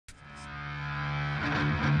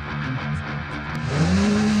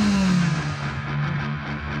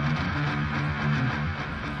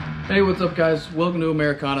Hey, what's up guys? Welcome to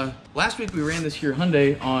Americana. Last week we ran this here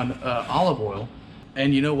Hyundai on olive oil,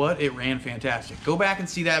 and you know what? It ran fantastic. Go back and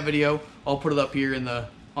see that video. I'll put it up here on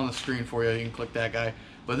the screen for you. You can click that guy.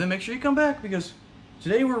 But then make sure you come back because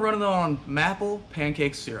today we're running on maple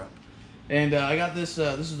pancake syrup. And I got this,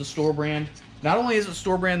 this is the store brand. Not only is it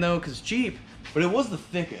store brand though, because it's cheap, but it was the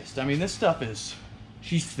thickest. I mean, this stuff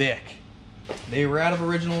she's thick. They were out of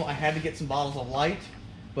original. I had to get some bottles of light,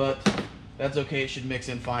 but that's okay, it should mix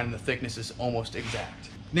in fine, and the thickness is almost exact.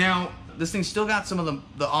 Now, this thing's still got some of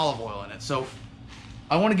the olive oil in it, so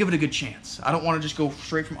I want to give it a good chance. I don't want to just go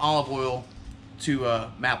straight from olive oil to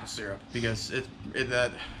maple syrup, because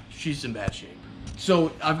she's in bad shape.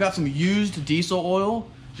 So I've got some used diesel oil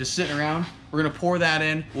just sitting around. We're gonna pour that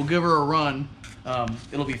in, we'll give her a run,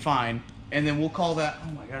 it'll be fine, and then we'll call that,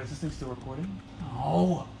 oh my god, is this thing still recording?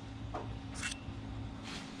 Oh.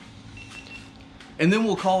 And then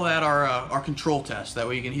we'll call that our control test. That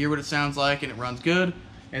way you can hear what it sounds like and it runs good.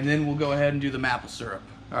 And then we'll go ahead and do the maple syrup.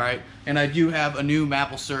 All right. And I do have a new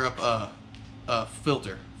maple syrup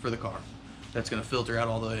filter for the car. That's going to filter out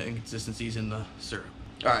all the inconsistencies in the syrup.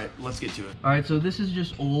 All right, let's get to it. All right, so this is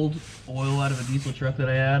just old oil out of a diesel truck that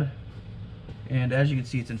I had. And as you can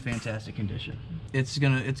see, it's in fantastic condition. It's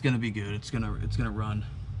gonna be good. It's gonna run.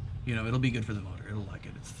 You know, it'll be good for the motor. It'll like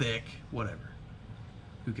it. It's thick. Whatever.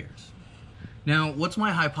 Who cares? Now, what's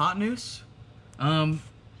my hypotenuse? I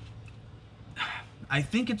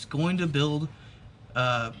think it's going to build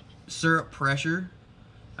syrup pressure.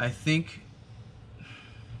 I think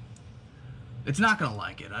it's not going to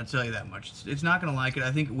like it, I'll tell you that much. It's not going to like it.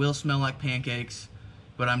 I think it will smell like pancakes,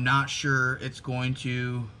 but I'm not sure it's going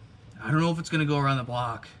to, I don't know if it's going to go around the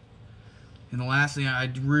block. And the last thing,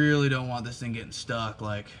 I really don't want this thing getting stuck.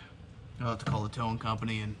 Like, I'll have to call the towing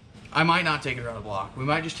company, and I might not take it around the block. We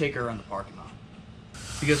might just take her around the parking lot.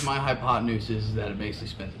 Because my hypotenuse is that it basically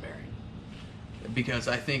spins the bearing. Because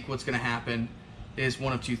I think what's going to happen is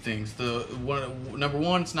one of two things. Number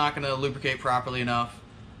one, it's not going to lubricate properly enough,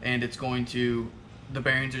 and it's going to, the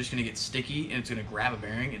bearings are just going to get sticky, and it's going to grab a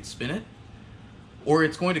bearing and spin it. Or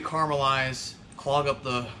it's going to caramelize, clog up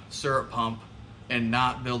the syrup pump, and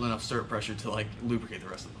not build enough syrup pressure to like lubricate the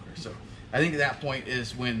rest of the motor. So I think that point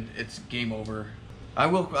is when it's game over.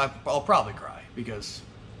 I'll probably cry because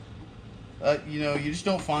you know, you just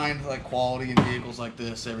don't find like quality in vehicles like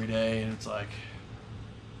this every day, and it's like,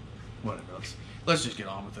 whatever. Let's just get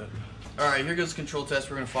on with it. All right, here goes the control test.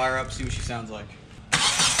 We're gonna fire up, see what she sounds like.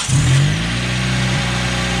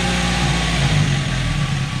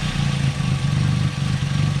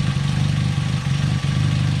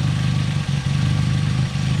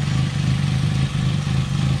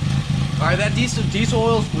 All right, that diesel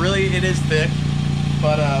oil it is thick,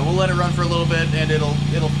 but we'll let it run for a little bit, and it'll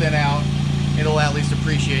thin out. It'll at least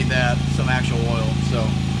appreciate that, some actual oil. So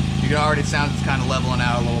you can already sound it's kind of leveling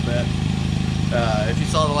out a little bit. If you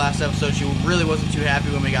saw the last episode, she really wasn't too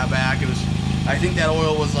happy when we got back. I think that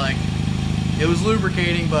oil was like, it was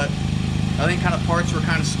lubricating, but I think kind of parts were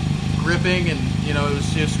kind of gripping, and you know, it was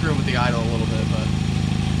screwing with the idle a little bit.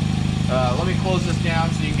 But let me close this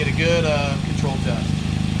down so you can get a good control test.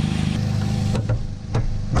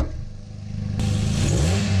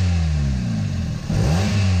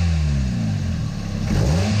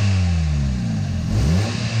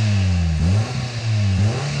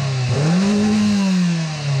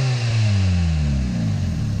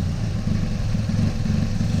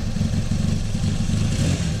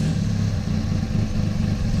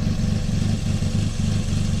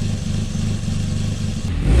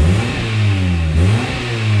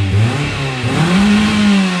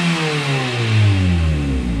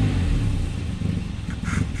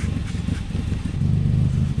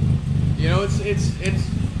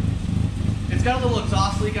 It's got a little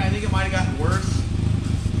exhaust leak, and I think it might have gotten worse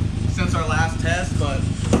since our last test, but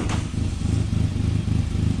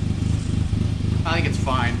I think it's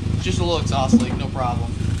fine. It's just a little exhaust leak, no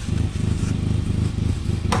problem.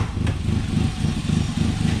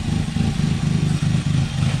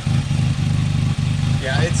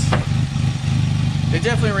 Yeah, it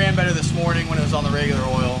definitely ran better this morning when it was on the regular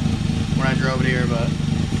oil when I drove it here, but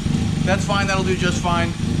that's fine. That'll do just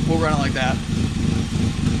fine. We'll run it like that.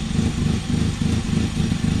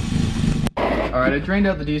 Alright, I drained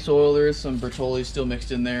out the diesel oil. There is some Bertolli still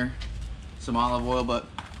mixed in there, some olive oil, but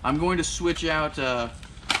I'm going to switch out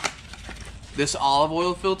this olive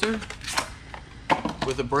oil filter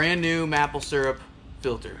with a brand new maple syrup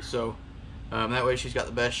filter. So that way she's got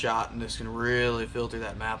the best shot, and this can really filter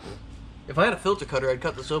that maple. If I had a filter cutter, I'd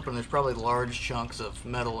cut this open. There's probably large chunks of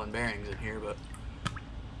metal and bearings in here, but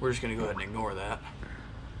we're just gonna go ahead and ignore that.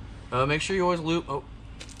 Make sure you always lube. Oh,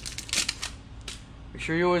 make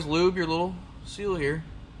sure you always lube your little seal here.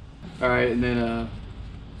 All right, and then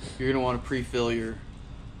you're gonna want to pre-fill your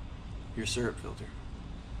syrup filter.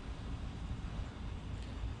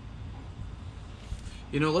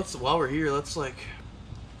 You know, while we're here, let's like.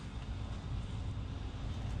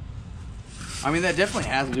 I mean, that definitely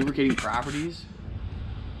has lubricating properties.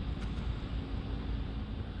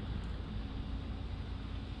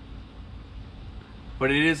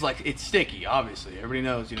 But it is like, it's sticky, obviously. Everybody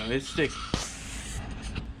knows, you know, it's sticky.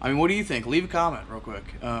 I mean, what do you think? Leave a comment real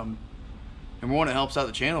quick. Number one, it helps out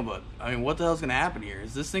the channel, but I mean, what the hell's gonna happen here?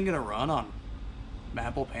 Is this thing gonna run on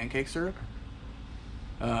maple pancake syrup?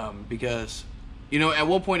 Because, you know, at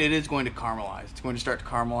one point it is going to caramelize. It's going to start to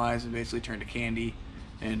caramelize and basically turn to candy.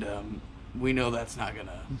 And we know that's not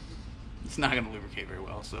gonna, it's not gonna lubricate very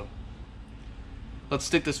well. So let's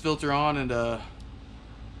stick this filter on and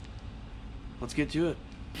let's get to it.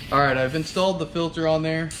 All right, I've installed the filter on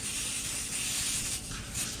there.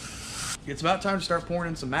 It's about time to start pouring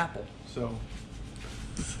in some maple. So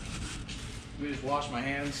let me just wash my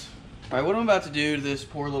hands. All right, what I'm about to do to this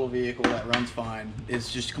poor little vehicle that runs fine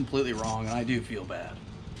is just completely wrong, and I do feel bad.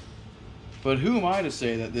 But who am I to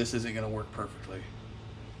say that this isn't gonna work perfectly?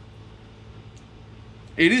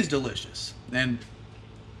 It is delicious, and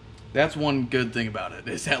that's one good thing about it,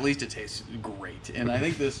 is at least it tastes great. And I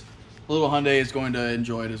think this little Hyundai is going to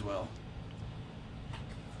enjoy it as well.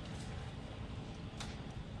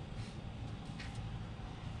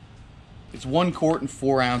 It's 1 quart and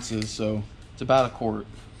 4 ounces, so it's about a quart.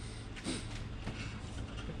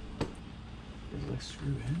 Does it like screw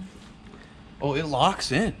in? Oh, it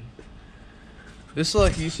locks in. This,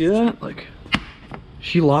 like, you see that? Like,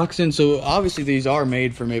 she locks in. So obviously these are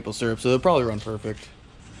made for maple syrup, so they'll probably run perfect.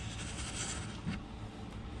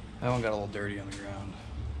 That one got a little dirty on the ground.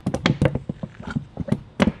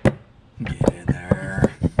 Get in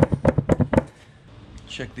there.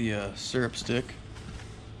 Check the syrup stick.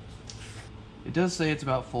 It does say it's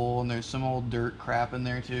about full, and there's some old dirt crap in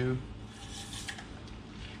there too.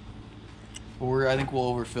 But I think we'll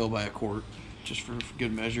overfill by a quart, just for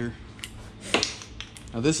good measure.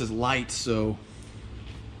 Now this is light, so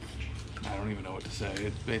I don't even know what to say.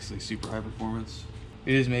 It's basically super high performance.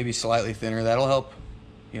 It is maybe slightly thinner. That'll help,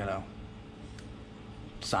 you know,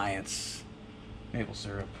 science, maple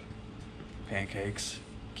syrup, pancakes,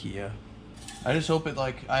 Kia. I just hope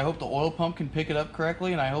I hope the oil pump can pick it up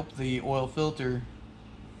correctly, and I hope the oil filter.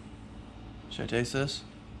 Should I taste this?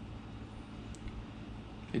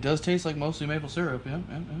 It does taste like mostly maple syrup. Yeah.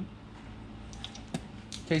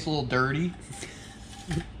 Tastes a little dirty,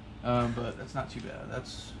 but that's not too bad.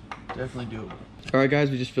 That's definitely doable. All right,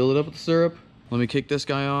 guys, we just filled it up with the syrup. Let me kick this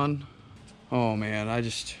guy on. Oh man, I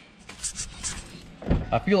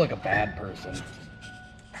feel like a bad person.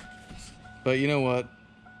 But you know what?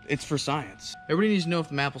 It's for science. Everybody needs to know if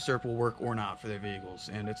the maple syrup will work or not for their vehicles,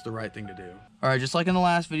 and it's the right thing to do. All right, just like in the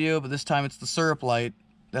last video, but this time it's the syrup light.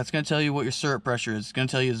 That's gonna tell you what your syrup pressure is. It's gonna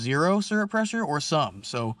tell you 0 syrup pressure or some.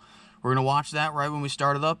 So we're gonna watch that right when we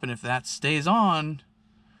start it up, and if that stays on,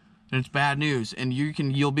 then it's bad news. And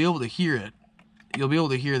you'll be able to hear it. You'll be able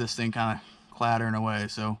to hear this thing kind of clattering away.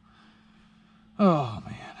 So, oh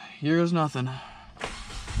man, here goes nothing.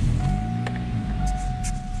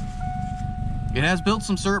 It has built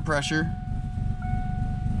some syrup pressure.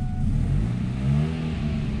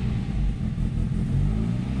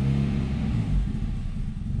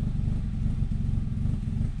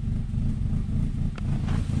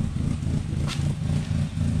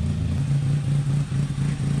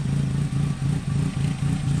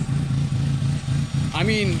 I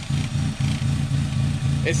mean,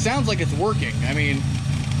 it sounds like it's working. I mean,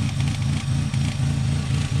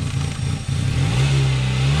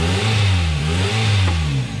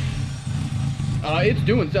 it's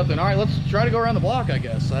doing something. All right, let's try to go around the block, I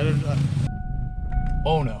guess.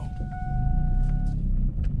 Oh no.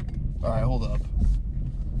 All right, hold up.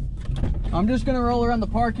 I'm just gonna roll around the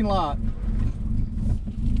parking lot.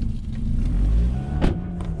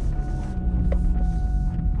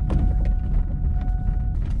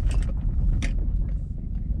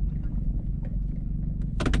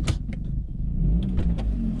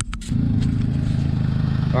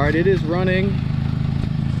 All right, it is running.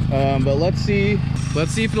 But let's see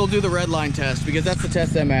if it'll do the red line test, because that's the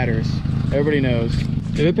test that matters. Everybody knows.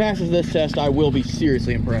 If it passes this test, I will be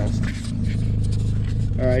seriously impressed.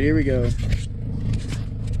 All right, here we go.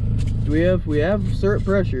 We have syrup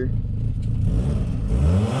pressure.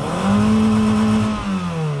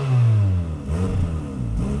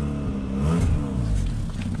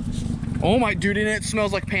 Oh my dude, and it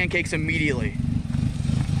smells like pancakes immediately.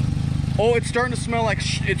 Oh, it's starting to smell like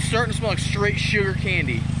straight sugar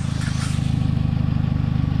candy.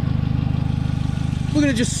 Look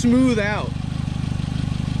at it just smooth out.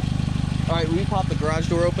 All right, we pop the garage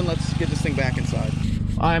door open. Let's get this thing back inside.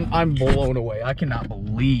 I'm blown away. I cannot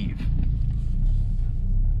believe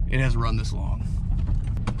it has run this long.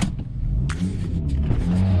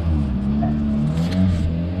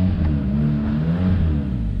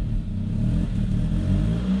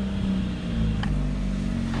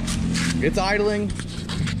 It's idling.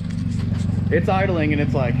 It's idling, and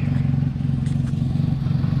it's like,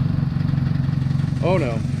 oh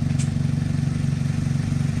no.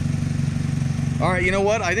 All right, you know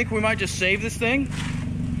what? I think we might just save this thing.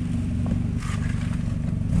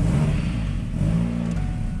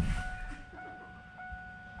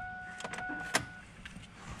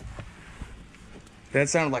 That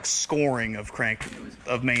sounded like scoring of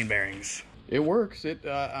main bearings. It works.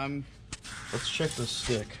 Let's check the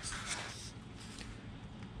stick.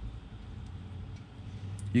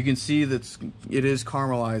 You can see that it is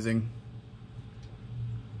caramelizing.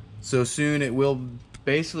 So soon it will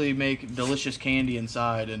basically make delicious candy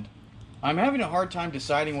inside, and I'm having a hard time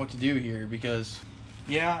deciding what to do here because,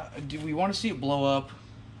 yeah, do we want to see it blow up?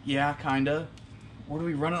 Yeah, kinda. Or do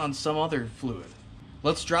we run it on some other fluid?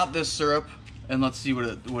 Let's drop this syrup and let's see what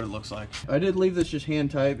it looks like. I did leave this just hand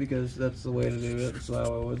tight because that's the way to do it. That's how I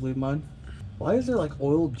always leave mine. Why is there like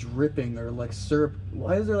oil dripping or like syrup?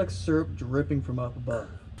 Why is there like syrup dripping from up above?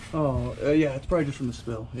 Oh, yeah, it's probably just from the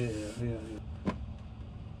spill. Yeah.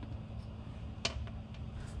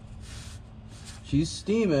 She's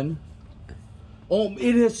steaming. Oh,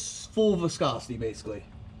 it is full viscosity, basically.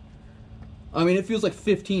 I mean, it feels like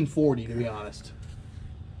 1540, to be honest.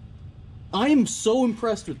 I am so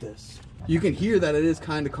impressed with this. You can hear that it is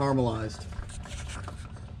kind of caramelized.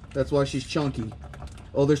 That's why she's chunky.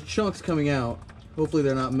 Oh, there's chunks coming out. Hopefully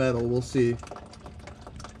they're not metal. We'll see.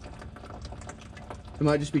 It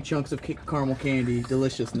might just be chunks of caramel candy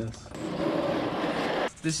deliciousness.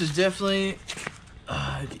 This is definitely...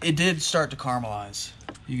 it did start to caramelize.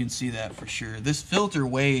 You can see that for sure. This filter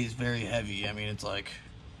weighs very heavy. I mean, it's a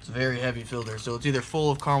very heavy filter. So it's either full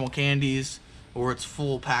of caramel candies or it's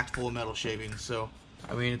packed full of metal shavings. So,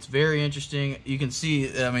 I mean, it's very interesting. You can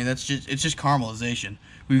see, I mean, it's just caramelization.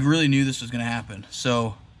 We really knew this was going to happen.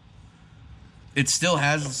 So it still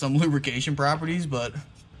has some lubrication properties, but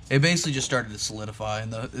it basically just started to solidify,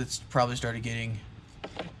 and it's probably started getting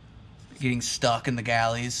stuck in the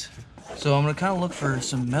galleys. So I'm gonna kind of look for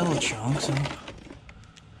some metal chunks. Let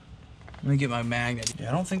me get my magnet. Yeah,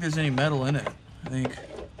 I don't think there's any metal in it. I think,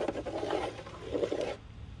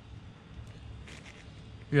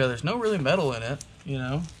 yeah, there's no really metal in it, you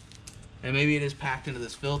know. And maybe it is packed into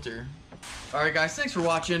this filter. All right, guys, thanks for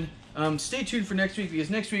watching. Stay tuned for next week, because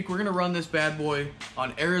next week we're gonna run this bad boy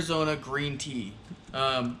on Arizona green tea.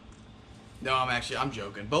 No, I'm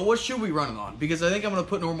joking. But what should we run it on? Because I think I'm going to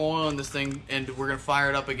put normal oil in this thing, and we're going to fire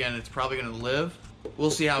it up again. It's probably going to live. We'll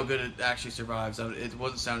see how good it actually survives. It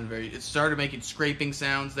wasn't sounding very... It started making scraping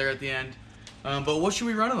sounds there at the end. But what should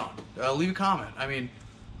we run it on? Leave a comment. I mean,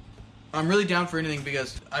 I'm really down for anything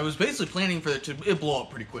because I was basically planning for it to blow up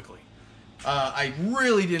pretty quickly. I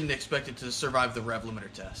really didn't expect it to survive the rev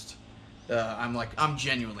limiter test. I'm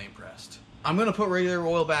genuinely impressed. I'm going to put regular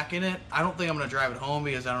oil back in it. I don't think I'm going to drive it home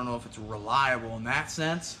because I don't know if it's reliable in that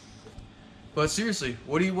sense. But seriously,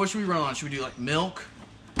 what should we run on? Should we do like milk?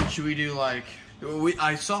 Should we do like...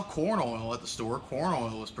 I saw corn oil at the store. Corn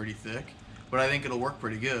oil was pretty thick, but I think it'll work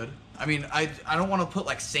pretty good. I mean, I don't want to put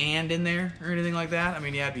like sand in there or anything like that. I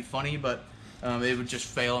mean, yeah, it'd be funny, but it would just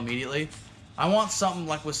fail immediately. I want something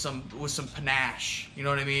like with some panache. You know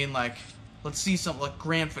what I mean? Like, let's see something like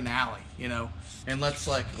grand finale, you know? And let's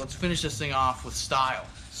finish this thing off with style.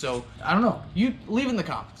 So, I don't know. You leave in the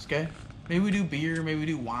comments, okay? Maybe we do beer, maybe we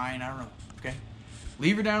do wine, I don't know, okay?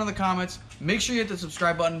 Leave it down in the comments. Make sure you hit the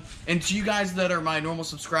subscribe button. And to you guys that are my normal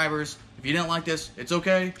subscribers, if you didn't like this, it's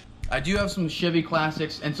okay. I do have some Chevy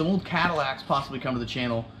classics and some old Cadillacs possibly come to the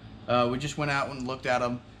channel. We just went out and looked at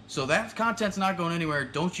them. So that content's not going anywhere.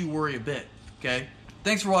 Don't you worry a bit, okay?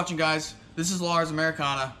 Thanks for watching, guys. This is Lars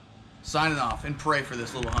Americana, signing off, and pray for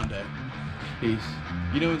this little Hyundai. Peace.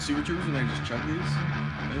 You know in Super Troopers when they just chug these?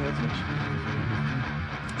 Maybe that's what you...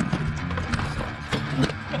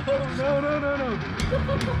 Oh,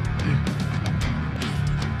 no.